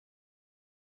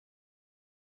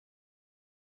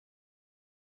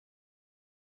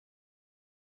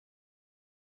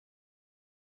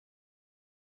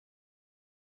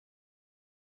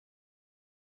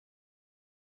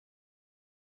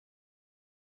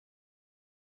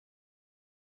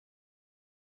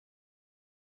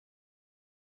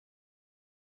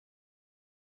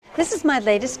This is my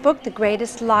latest book, The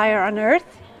Greatest Liar on Earth.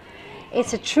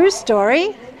 It's a true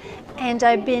story, and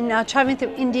I've been traveling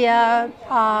through India,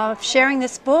 sharing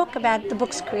this book about the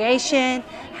book's creation,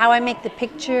 how I make the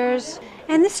pictures.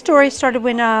 And this story started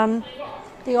when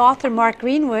the author Mark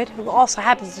Greenwood, who also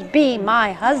happens to be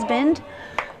my husband,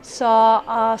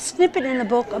 saw a snippet in the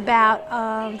book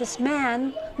about this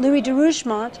man, Louis de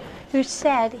Rougemont, who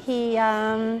said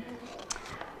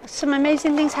some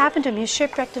amazing things happened to him. He was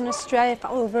shipwrecked in Australia for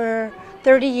over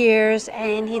 30 years,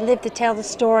 and he lived to tell the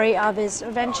story of his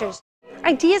adventures.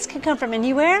 Ideas can come from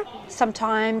anywhere.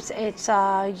 Sometimes it's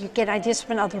you get ideas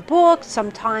from another book.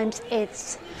 Sometimes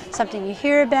it's something you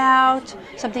hear about,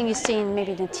 something you've seen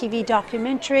maybe in a TV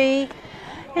documentary,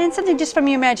 and something just from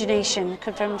your imagination,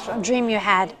 from a dream you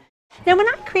had. Now, when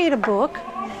I create a book,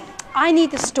 I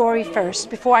need the story first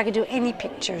before I can do any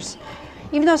pictures.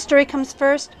 Even though the story comes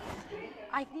first,